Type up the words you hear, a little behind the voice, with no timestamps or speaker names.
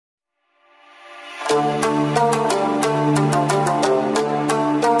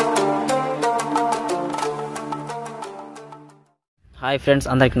Hi friends,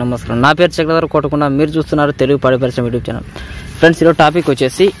 అందరికీ నమస్కారం. నా పేరు చక్రధర్ కోటకుండా. మీరు చూస్తున్నారు తెలుగు పాడి పరిశ్రమ యూట్యూబ్ ఛానల్. ఫ్రెండ్స్, ఈరోజు టాపిక్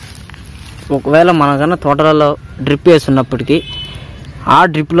వచ్చేసి, ఒకవేళ మనకన్నా తోటలలో డ్రిప్ వేస్తున్నప్పటికీ ఆ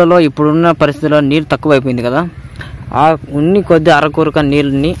డ్రిప్లలో ఇప్పుడున్న పరిస్థితుల్లో నీరు తక్కువ అయిపోయింది కదా, ఆ ఉన్ని కొద్ది అరకొరక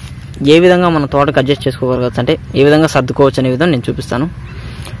నీళ్ళని ఏ విధంగా మన తోటకు అడ్జస్ట్ చేసుకోగలగచ్చు, అంటే ఏ విధంగా సర్దుకోవచ్చు అనే విధంగా నేను చూపిస్తాను.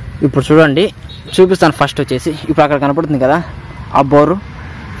 ఇప్పుడు చూడండి, చూపిస్తాను. ఫస్ట్ వచ్చేసి ఇప్పుడు అక్కడ కనపడుతుంది కదా ఆ బోరు.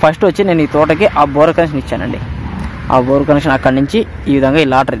 ఫస్ట్ వచ్చి నేను ఈ తోటకి ఆ బోర్ కనెక్షన్ ఇచ్చానండి. ఆ బోర్ కనెక్షన్ అక్కడి నుంచి ఈ విధంగా ఈ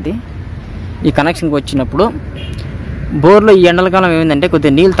లాటర్ ఇది. ఈ కనెక్షన్కి వచ్చినప్పుడు బోర్లో ఈ ఎండల కాలం ఏమైందంటే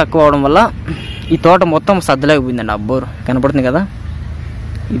కొద్దిగా నీళ్ళు తక్కువ అవడం వల్ల ఈ తోట మొత్తం సర్దలేకపోయిందండి. ఆ బోర్ కనపడుతుంది కదా,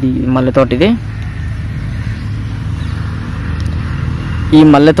 ఇది మల్లె తోట. ఇది ఈ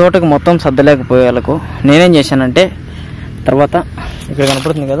మల్లె తోటకు మొత్తం సర్దలేకపోయేలకు నేనేం చేశానంటే, తర్వాత ఇక్కడ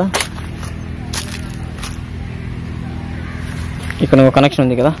కనపడుతుంది కదా, ఇక్కడ ఒక కనెక్షన్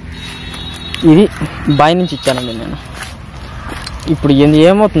ఉంది కదా, ఇది బావి నుంచి ఇచ్చానండి నేను. ఇప్పుడు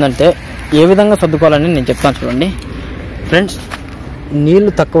ఏమవుతుందంటే ఏ విధంగా సర్దుకోవాలని నేను చెప్తాను చూడండి ఫ్రెండ్స్.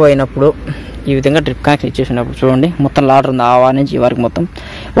 నీళ్లు తక్కువ అయినప్పుడు ఈ విధంగా డ్రిప్ కనెక్షన్ ఇచ్చేసినప్పుడు చూడండి, మొత్తం లాటర్ ఉంది. ఆ వారి నుంచి ఈ వరకు మొత్తం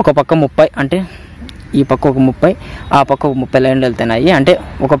ఒక పక్క 30, అంటే ఈ పక్క ఒక 30, ఆ పక్క ఒక 30 లైన్లు వెళ్తున్నాయి. అంటే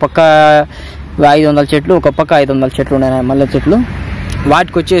ఒక పక్క 500 చెట్లు, ఒక పక్క 500 చెట్లు ఉన్నాయి మల్లె చెట్లు.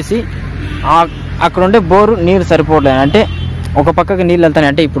 వాటికి వచ్చేసి అక్కడ ఉండే బోరు నీరు సరిపోవట్లేదు. అంటే ఒక పక్కకి నీళ్ళు వెళ్తాయి.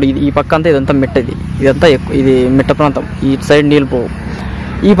 అంటే ఇప్పుడు ఈ పక్క అంతా ఇదంతా మిట్టది, ఇదంతా ఇది మిట్ట ప్రాంతం. ఈ సైడ్ నీళ్ళు పోవు.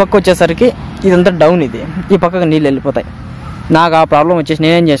 ఈ పక్క వచ్చేసరికి ఇదంతా డౌన్, ఇది ఈ పక్కకి నీళ్ళు వెళ్ళిపోతాయి. నాకు ఆ ప్రాబ్లం వచ్చేసి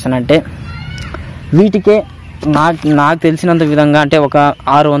నేనేం చేశానంటే, వీటికే నాకు తెలిసినంత విధంగా అంటే ఒక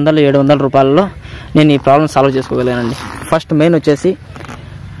 600-700 రూపాయలలో నేను ఈ ప్రాబ్లం సాల్వ్ చేసుకోగలిగానండి. ఫస్ట్ మెయిన్ వచ్చేసి,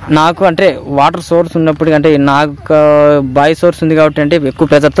 నాకు అంటే వాటర్ సోర్స్ ఉన్నప్పటికీ, అంటే నాకు బాయ్ సోర్స్ ఉంది కాబట్టి అంటే ఎక్కువ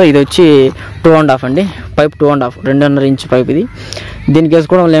ప్రెజర్తో, ఇది వచ్చి 2.5 అండి, పైప్ 2.5, 2.5 ఇంచ్ పైప్ ఇది. దీనికి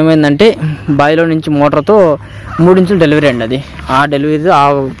వేసుకోవడం వల్ల ఏమైందంటే, బాయిలో నుంచి మోటార్తో 3 ఇంచులు డెలివరీ అండి. అది ఆ డెలివరీ ఆ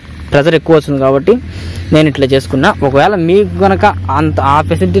ప్రెజర్ ఎక్కువ వస్తుంది కాబట్టి నేను ఇట్లా చేసుకున్నా. ఒకవేళ మీకు కనుక ఆ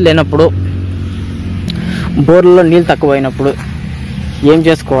ఫెసిలిటీ లేనప్పుడు, బోర్లలో నీళ్ళు తక్కువ అయినప్పుడు ఏం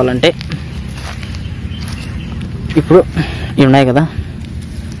చేసుకోవాలంటే, ఇప్పుడు ఇవి ఉన్నాయి కదా,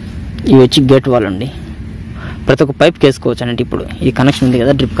 ఇవి వచ్చి గేట్ వాల్ అండి. ప్రతి ఒక్క పైప్కి వేసుకోవచ్చు అంటే, ఇప్పుడు ఈ కనెక్షన్ ఉంది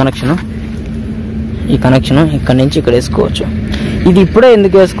కదా డ్రిప్ కనెక్షను, ఈ కనెక్షను ఇక్కడ నుంచి ఇక్కడ వేసుకోవచ్చు. ఇది ఇప్పుడే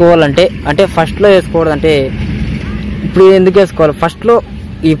ఎందుకు వేసుకోవాలంటే, అంటే ఫస్ట్లో వేసుకోవడం అంటే, ఇప్పుడు ఎందుకు వేసుకోవాలి, ఫస్ట్లో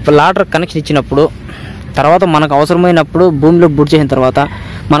ఈ లాటర్ కనెక్షన్ ఇచ్చినప్పుడు, తర్వాత మనకు అవసరమైనప్పుడు భూమిలో బుడ్ చేసిన తర్వాత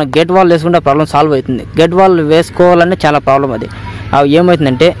మనకు గేట్ వాల్ వేసుకుంటే ప్రాబ్లం సాల్వ్ అవుతుంది. గేట్ వాల్ వేసుకోవాలంటే చాలా ప్రాబ్లం అది. అవి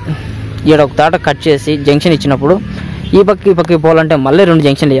ఏమవుతుందంటే, ఈడ ఒక తాట కట్ చేసి జంక్షన్ ఇచ్చినప్పుడు ఈ పక్కకి పోవాలంటే మళ్ళీ 2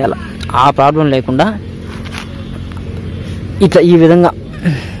 జంక్షన్లు వేయాలి. ఆ ప్రాబ్లం లేకుండా ఇట్లా ఈ విధంగా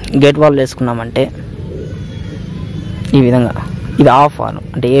గేట్ వాల్ వేసుకున్నామంటే, ఈ విధంగా ఇది ఆఫ్ ఆన్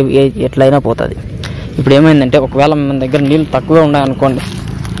అంటే ఎట్లయినా పోతుంది. ఇప్పుడు ఏమైందంటే, ఒకవేళ మన దగ్గర నీళ్ళు తక్కువే ఉన్నాయనుకోండి,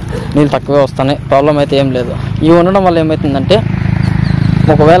 నీళ్ళు తక్కువే వస్తున్నాయి, ప్రాబ్లం అయితే ఏం లేదు. ఇవి ఉండడం వల్ల ఏమవుతుందంటే,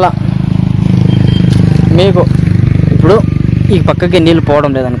 ఒకవేళ మీకు ఇప్పుడు ఈ పక్కకి నీళ్ళు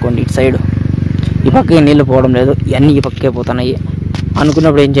పోవడం లేదనుకోండి, ఇటు సైడు ఈ పక్కకి నీళ్ళు పోవడం లేదు, ఇవన్నీ ఈ పక్కకే పోతున్నాయి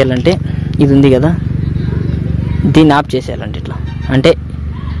అనుకున్నప్పుడు ఏం చేయాలంటే, ఇది ఉంది కదా, దీన్ని ఆఫ్ చేసేయాలండి. ఇట్లా అంటే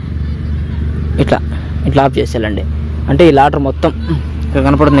ఇట్లా ఆఫ్ చేసేయాలండి. అంటే ఈ లాటర్ మొత్తం ఇక్కడ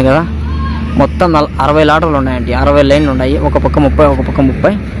కనపడుతుంది కదా, మొత్తం 60 లాటర్లు ఉన్నాయండి, 60 లైన్లు ఉన్నాయి. ఒక పక్క 30, ఒక పక్క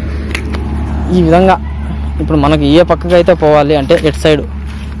 30. ఈ విధంగా ఇప్పుడు మనకి ఏ పక్కకి అయితే పోవాలి అంటే, ఇటు సైడు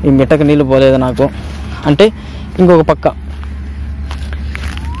ఈ మిట్టకి నీళ్ళు పోలేదు నాకు అంటే, ఇంకొక పక్క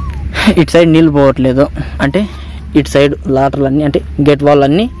ఇటు సైడ్ నీళ్ళు పోవట్లేదు అంటే, ఇటు సైడ్ లాటర్లన్నీ అంటే గేట్ వాల్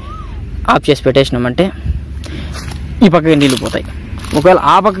అన్నీ ఆఫ్ చేసి పెట్టేసినామంటే ఈ పక్కకి నీళ్ళు పోతాయి. ఒకవేళ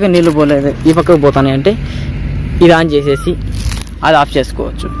ఆ పక్కకి నీళ్ళు పోలేదు, ఈ పక్కకి పోతాయి అంటే ఇది ఆన్ చేసేసి అది ఆఫ్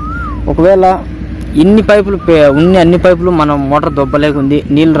చేసుకోవచ్చు. ఒకవేళ అన్ని పైపులు మనం మోటార్ దొబ్బలేకుంది,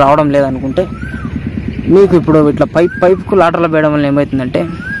 నీళ్ళు రావడం లేదనుకుంటే, మీకు ఇప్పుడు ఇట్లా పైపుకు లాటర్లో వేయడం వల్ల ఏమవుతుందంటే,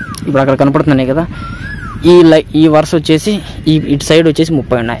 ఇప్పుడు అక్కడ కనపడుతున్నాయి కదా, ఈ వరుస వచ్చేసి ఇటు సైడ్ వచ్చేసి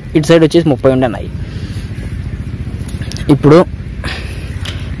 30 ఉన్నాయి, ఇటు సైడ్ వచ్చేసి 30 ఉన్నాయి. ఇప్పుడు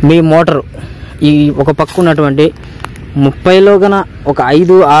మీ మోటారు ఈ ఒక పక్క ఉన్నటువంటి 30లో గన ఒక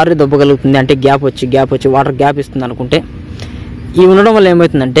 5-6 దొబ్బగలుగుతుంది, అంటే గ్యాప్ వచ్చి వాటర్ గ్యాప్ ఇస్తుంది అనుకుంటే, ఇవి ఉండడం వల్ల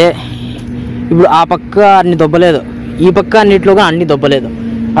ఏమవుతుందంటే, ఇప్పుడు ఆ పక్క అన్ని దొబ్బలేదు, ఈ పక్క అన్నింటిలోగా అన్ని దొబ్బలేదు.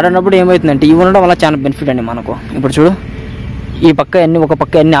 అన్నప్పుడు ఏమవుతుందంటే, ఇవి ఉండడం వల్ల చాలా బెనిఫిట్ అండి మనకు. ఇప్పుడు చూడు, ఒక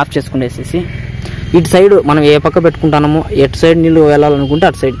పక్క అన్ని ఆఫ్ చేసుకునేసేసి, ఇటు సైడ్ మనం ఏ పక్క పెట్టుకుంటామో, ఎటు సైడ్ నీళ్ళు వెళ్ళాలనుకుంటే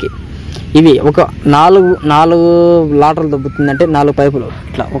అటు సైడ్కి ఇవి ఒక 4 లాటర్లు దొబ్బుతుందంటే 4 పైపులు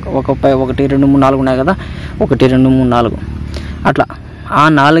ఇట్లా 1 2 3 4 ఉన్నాయి కదా, 1 2 3 4 అట్లా ఆ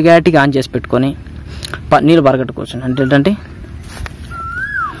 4 గాటికి ఆన్ చేసి పెట్టుకొని నీళ్ళు బరగట్టుకోవచ్చు. అంటే ఏంటంటే,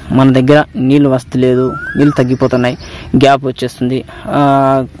 మన దగ్గర నీళ్ళు వస్తలేదు, నీళ్ళు తగ్గిపోతున్నాయి, గ్యాప్ వచ్చేస్తుంది,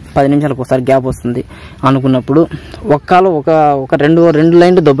 10 నిమిషాలకు ఒకసారి గ్యాప్ వస్తుంది అనుకున్నప్పుడు ఒక రెండు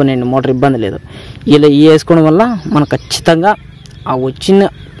లైన్లు దొబ్బనేయండి, మోటార్ ఇబ్బంది లేదు. ఇలా వేసుకోవడం వల్ల మనం ఖచ్చితంగా ఆ వచ్చిన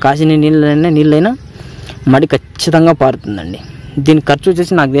కాసిన నీళ్ళైనా మడి ఖచ్చితంగా పారుతుందండి. దీని ఖర్చు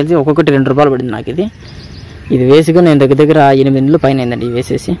వచ్చేసి నాకు తెలిసి ఒక్కొక్కటి 2 రూపాయలు పడింది నాకు. ఇది వేసిగా నేను దగ్గర 8 నెలలు పైన అయిందండి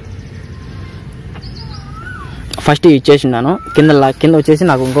వేసేసి. ఫస్ట్ ఇచ్చేసిన్నాను. కింద వచ్చేసి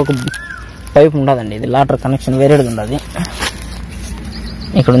నాకు ఇంకొక పైప్ ఉండదండి, ఇది లాటర్ కనెక్షన్ వేరేది ఉండదు.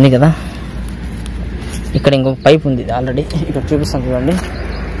 ఇక్కడ ఉంది కదా, ఇక్కడ ఇంకొక పైప్ ఉంది, ఇది ఆల్రెడీ ఇక్కడ చూపిస్తాను చూడండి.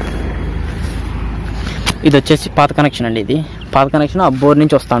 ఇది వచ్చేసి పాత కనెక్షన్ అండి. ఇది పాత కనెక్షన్ ఆ బోర్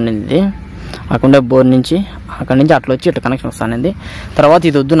నుంచి వస్తూ ఉండింది. ఇది అక్కడే బోర్ నుంచి అక్కడి నుంచి అట్లా వచ్చి ఇట్లా కనెక్షన్ వస్తానండి. తర్వాత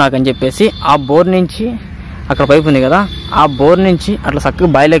ఇది వద్దు నాకని చెప్పేసి ఆ బోర్ నుంచి అక్కడ పైప్ ఉంది కదా, ఆ బోర్ నుంచి అట్లా చక్కగా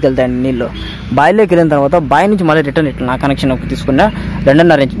బాయిలోకి వెళ్తాయండి నీళ్ళు. బాయిలోకి వెళ్ళిన తర్వాత బావి నుంచి మళ్ళీ రిటర్న్ ఇట్లా నా కనెక్షన్ తీసుకున్నా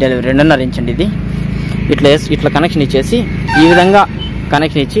 2.5 ఇంచ్ అండి. ఇది ఇట్లా కనెక్షన్ ఇచ్చేసి ఈ విధంగా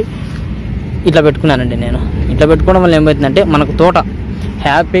కనెక్షన్ ఇచ్చి ఇట్లా పెట్టుకున్నానండి నేను. ఇట్లా పెట్టుకోవడం వల్ల ఏమవుతుందంటే మనకు తోట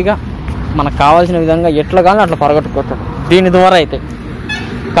హ్యాపీగా మనకు కావాల్సిన విధంగా ఎట్లా కానీ అట్లా పరగట్టుకోవచ్చు దీని ద్వారా. అయితే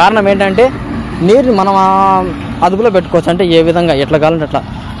కారణం ఏంటంటే నీరు మనం అదుపులో పెట్టుకోవచ్చు. అంటే ఏ విధంగా ఎట్లా కావాలంటే అట్లా.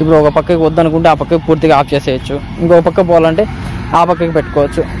 ఇప్పుడు ఒక పక్కకి వద్దనుకుంటే ఆ పక్కకి పూర్తిగా ఆఫ్ చేసేయచ్చు, ఇంకొక పక్క పోవాలంటే ఆ పక్కకి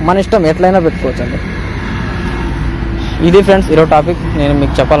పెట్టుకోవచ్చు, మన ఇష్టం ఎట్లయినా పెట్టుకోవచ్చు అండి. ఇది ఫ్రెండ్స్ ఈరోజు టాపిక్ నేను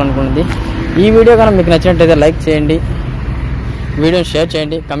మీకు చెప్పాలనుకున్నది. ఈ వీడియో కనుక మీకు నచ్చినట్టయితే లైక్ చేయండి, వీడియోని షేర్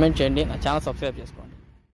చేయండి, కమెంట్ చేయండి, నా ఛానల్ సబ్స్క్రైబ్ చేసుకోండి.